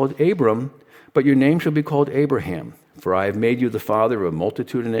be called Abram, but your name shall be called Abraham, for I have made you the father of a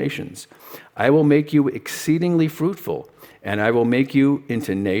multitude of nations. I will make you exceedingly fruitful, and I will make you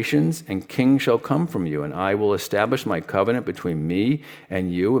into nations, and kings shall come from you, and I will establish my covenant between me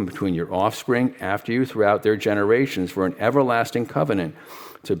and you and between your offspring after you throughout their generations for an everlasting covenant,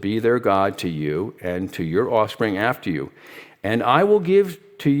 to be their God to you and to your offspring after you. And I will give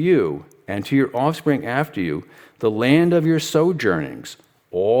to you and to your offspring after you the land of your sojournings,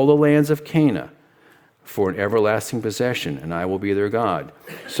 all the lands of Canaan, for an everlasting possession, and I will be their God.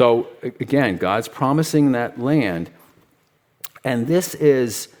 So again, God's promising that land, and this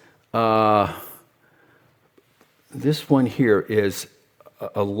is this one here is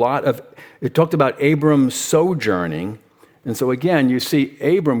a lot of. It talked about Abram sojourning, and so again, you see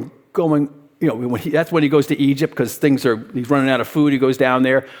Abram going. That's when he goes to Egypt because he's running out of food. He goes down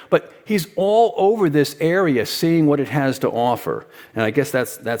there, but he's all over this area, seeing what it has to offer. And I guess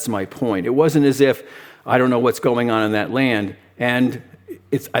that's my point. It wasn't as if I don't know what's going on in that land, and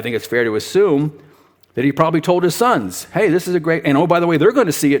I think it's fair to assume that he probably told his sons, "Hey, this is a great," and oh, by the way, they're going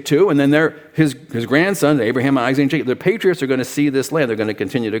to see it too. And then his grandsons, Abraham, Isaac, and Jacob, the patriarchs are going to see this land. They're going to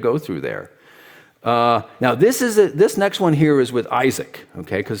continue to go through there. Now, this next one here is with Isaac,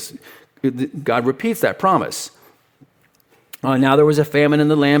 okay? Because God repeats that promise. Now there was a famine in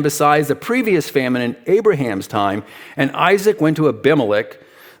the land besides the previous famine in Abraham's time, and Isaac went to Abimelech,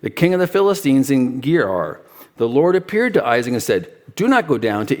 the king of the Philistines, in Gerar. The Lord appeared to Isaac and said, "Do not go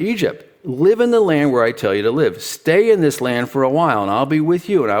down to Egypt. Live in the land where I tell you to live. Stay in this land for a while, and I'll be with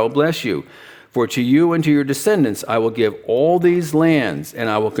you, and I will bless you. For to you and to your descendants I will give all these lands, and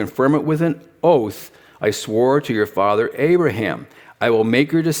I will confirm it with an oath I swore to your father Abraham. I will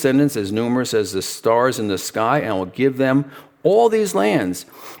make your descendants as numerous as the stars in the sky, and I will give them all these lands.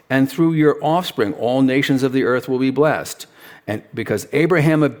 And through your offspring, all nations of the earth will be blessed. And because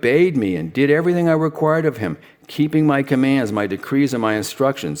Abraham obeyed me and did everything I required of him, keeping my commands, my decrees, and my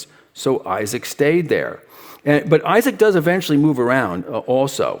instructions, so Isaac stayed there." But Isaac does eventually move around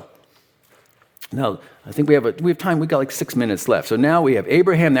also. Now, I think we have time. We got like 6 minutes left. So now we have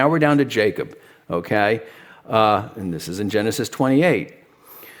Abraham. Now we're down to Jacob. Okay. And this is in Genesis 28.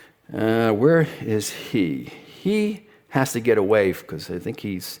 Where is he? He has to get away because I think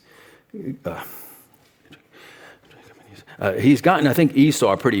he's gotten, I think,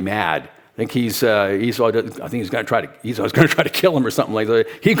 Esau pretty mad. I think Esau's going to try to kill him or something like that.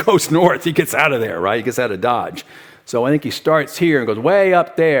 He goes north. He gets out of there, right? He gets out of Dodge. So I think he starts here and goes way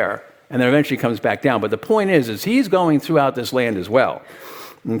up there, and then eventually comes back down. But the point is he's going throughout this land as well.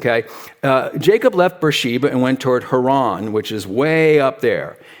 Okay, Jacob left Beersheba and went toward Haran, which is way up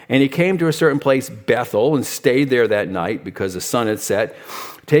there. And he came to a certain place, Bethel, and stayed there that night because the sun had set.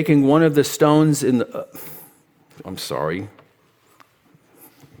 Taking one of the stones in the... I'm sorry.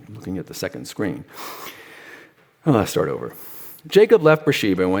 I'm looking at the second screen. I'll start over. Jacob left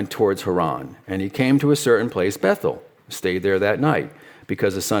Beersheba and went towards Haran. And he came to a certain place, Bethel, stayed there that night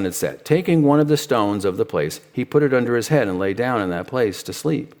because the sun had set. Taking one of the stones of the place, he put it under his head and lay down in that place to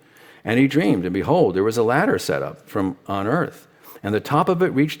sleep. And he dreamed, and behold, there was a ladder set up from on earth, and the top of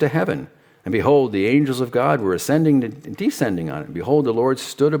it reached to heaven. And behold, the angels of God were ascending and descending on it. And behold, the Lord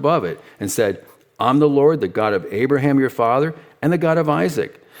stood above it and said, "I'm the Lord, the God of Abraham your father, and the God of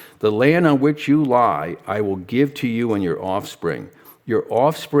Isaac. The land on which you lie I will give to you and your offspring. Your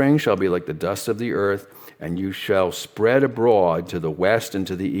offspring shall be like the dust of the earth, and you shall spread abroad to the west and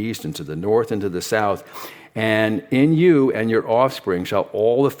to the east and to the north and to the south. And in you and your offspring shall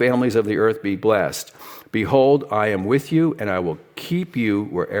all the families of the earth be blessed. Behold, I am with you, and I will keep you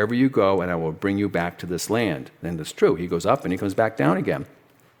wherever you go, and I will bring you back to this land." And it's true. He goes up and he comes back down again.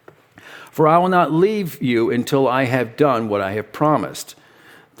 "For I will not leave you until I have done what I have promised."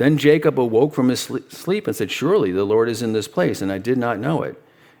 Then Jacob awoke from his sleep and said, "Surely the Lord is in this place, and I did not know it."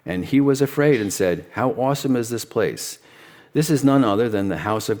 And he was afraid and said, "How awesome is this place? This is none other than the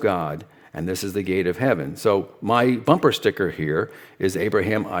house of God, and this is the gate of heaven." So my bumper sticker here is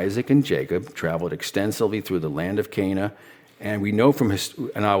Abraham, Isaac, and Jacob traveled extensively through the land of Canaan. And we know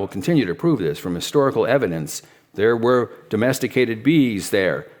and I will continue to prove this, from historical evidence, there were domesticated bees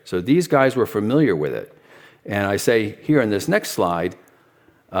there. So these guys were familiar with it. And I say here in this next slide,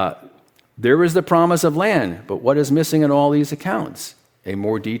 there is the promise of land, but what is missing in all these accounts? A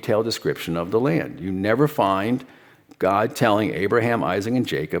more detailed description of the land. You never find God telling Abraham, Isaac, and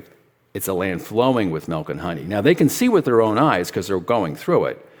Jacob it's a land flowing with milk and honey. Now, they can see with their own eyes because they're going through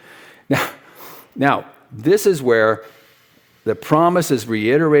it. Now, this is where the promise is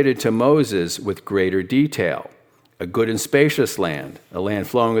reiterated to Moses with greater detail. A good and spacious land, a land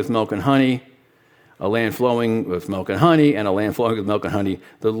flowing with milk and honey, a land flowing with milk and honey, and a land flowing with milk and honey.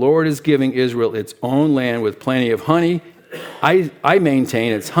 The Lord is giving Israel its own land with plenty of honey. I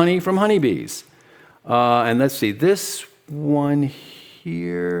maintain it's honey from honeybees. And let's see, this one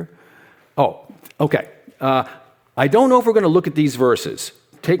here. Oh, okay. I don't know if we're going to look at these verses.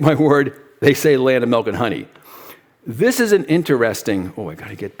 Take my word, they say land of milk and honey. This is an interesting, I got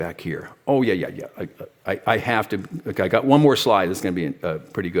to get back here. Oh, yeah. I have to, okay, I got one more slide. This is going to be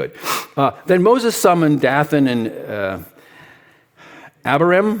pretty good. Then Moses summoned Dathan and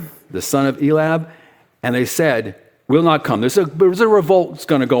Abiram, the son of Eliab, and they said, "We'll not come." There's a revolt that's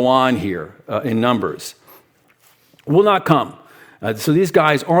going to go on here in Numbers. Will not come. So these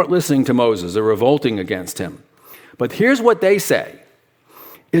guys aren't listening to Moses. They're revolting against him. But here's what they say.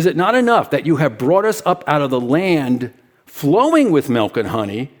 Is it not enough that you have brought us up out of the land flowing with milk and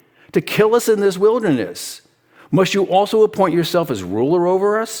honey to kill us in this wilderness? Must you also appoint yourself as ruler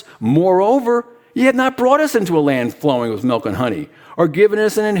over us? Moreover, you have not brought us into a land flowing with milk and honey, or given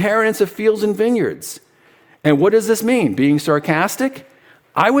us an inheritance of fields and vineyards. And what does this mean? Being sarcastic?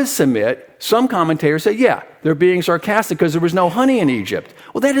 I would submit, some commentators say, yeah, they're being sarcastic because there was no honey in Egypt.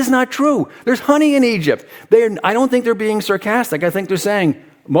 Well, that is not true. There's honey in Egypt. I don't think they're being sarcastic. I think they're saying,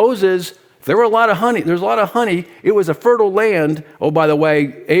 Moses, there's a lot of honey. It was a fertile land. Oh, by the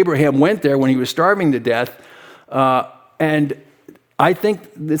way, Abraham went there when he was starving to death. And I think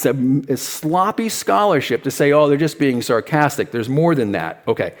it's a sloppy scholarship to say, they're just being sarcastic. There's more than that.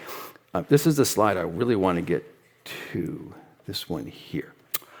 Okay, this is the slide I really want to get to. This one here.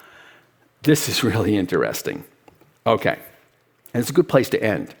 This is really interesting. Okay, and it's a good place to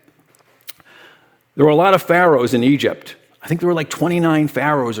end. There were a lot of pharaohs in Egypt. I think there were like 29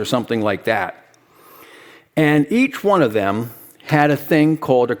 pharaohs or something like that. And each one of them had a thing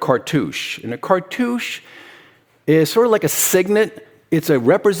called a cartouche. And a cartouche is sort of like a signet. It's a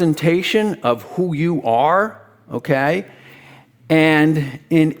representation of who you are, okay? And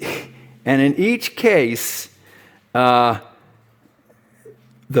in each case, the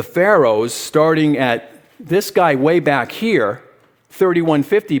pharaohs, starting at this guy way back here,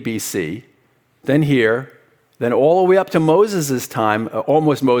 3150 BC, then here, then all the way up to Moses' time,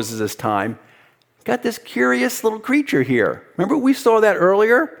 almost Moses' time, got this curious little creature here. Remember we saw that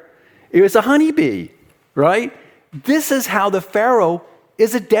earlier? It was a honeybee, right? This is how the Pharaoh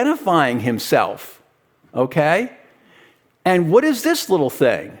is identifying himself, okay? And what is this little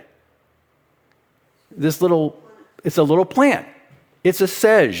thing? It's a little plant. It's a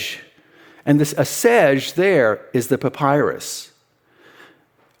sedge. And a sedge there is the papyrus.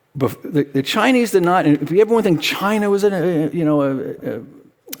 But the Chinese did not, if you ever think China was in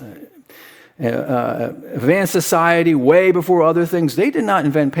advanced society way before other things, they did not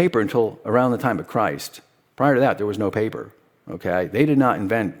invent paper until around the time of Christ. Prior to that, there was no paper, okay? They did not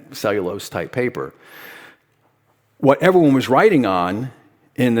invent cellulose-type paper. What everyone was writing on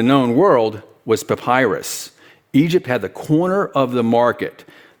in the known world was papyrus. Egypt had the corner of the market.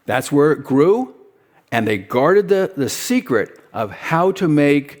 That's where it grew, and they guarded the secret of how to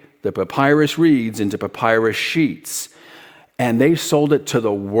make the papyrus reeds into papyrus sheets. And they sold it to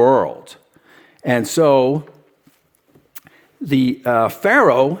the world. And so the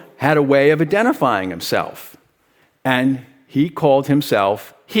Pharaoh had a way of identifying himself. And he called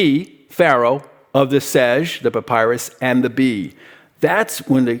himself, Pharaoh, of the sedge, the papyrus, and the bee. That's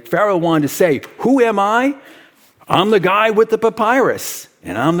when the Pharaoh wanted to say, who am I? I'm the guy with the papyrus,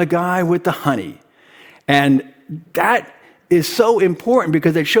 and I'm the guy with the honey. And that is so important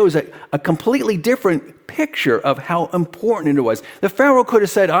because it shows a completely different picture of how important it was. The Pharaoh could have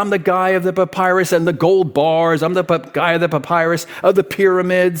said, I'm the guy of the papyrus and the gold bars. I'm the guy of the papyrus of the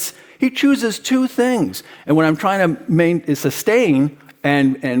pyramids. He chooses two things. And what I'm trying to sustain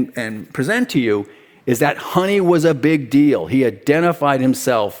and present to you is that honey was a big deal. He identified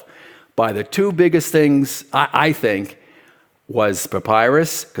himself by the two biggest things, I think, was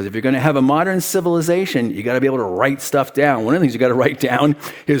papyrus, because if you're going to have a modern civilization, you got to be able to write stuff down. One of the things you got to write down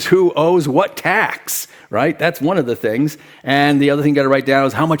is who owes what tax, right? That's one of the things. And the other thing you got to write down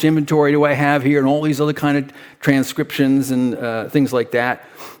is how much inventory do I have here, and all these other kind of transcriptions and things like that.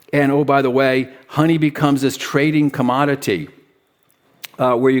 And oh, by the way, honey becomes this trading commodity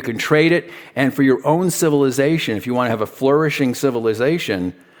where you can trade it, and for your own civilization, if you want to have a flourishing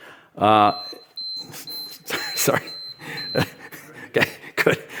civilization, sorry. Okay,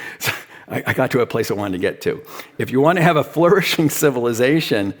 good. So I got to a place I wanted to get to. If you want to have a flourishing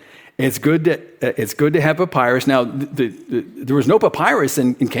civilization, it's good to have papyrus. Now, there was no papyrus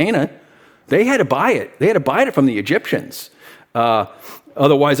in Canaan. They had to buy it. They had to buy it from the Egyptians.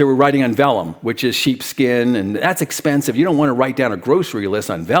 Otherwise, they were writing on vellum, which is sheepskin, and that's expensive. You don't want to write down a grocery list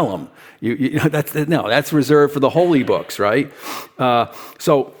on vellum. That's reserved for the holy books, right?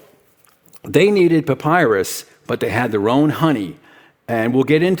 So they needed papyrus, but they had their own honey. And we'll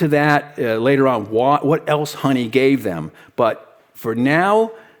get into that later on, what else honey gave them. But for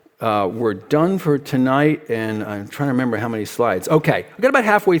now, we're done for tonight, and I'm trying to remember how many slides. Okay, I got about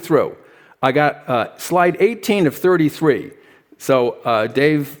halfway through. I got slide 18 of 33. So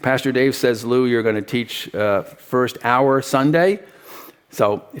Pastor Dave says, Lou, you're going to teach first hour Sunday.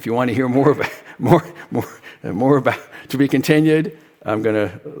 So if you want to hear more about to be continued, I'm going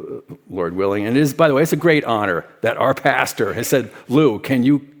to, Lord willing. And it is, by the way, it's a great honor that our pastor has said, Lou, can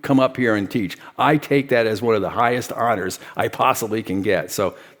you come up here and teach? I take that as one of the highest honors I possibly can get.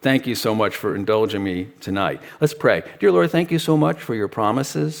 So thank you so much for indulging me tonight. Let's pray. Dear Lord, thank you so much for your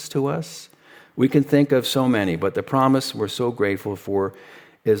promises to us. We can think of so many, but the promise we're so grateful for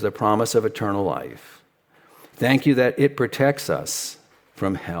is the promise of eternal life. Thank you that it protects us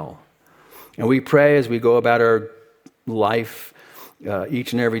from hell. And we pray as we go about our life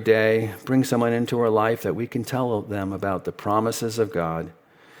each and every day, bring someone into our life that we can tell them about the promises of God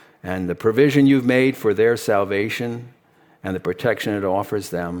and the provision you've made for their salvation and the protection it offers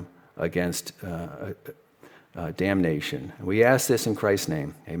them against damnation. We ask this in Christ's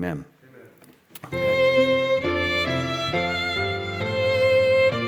name. Amen. Amen.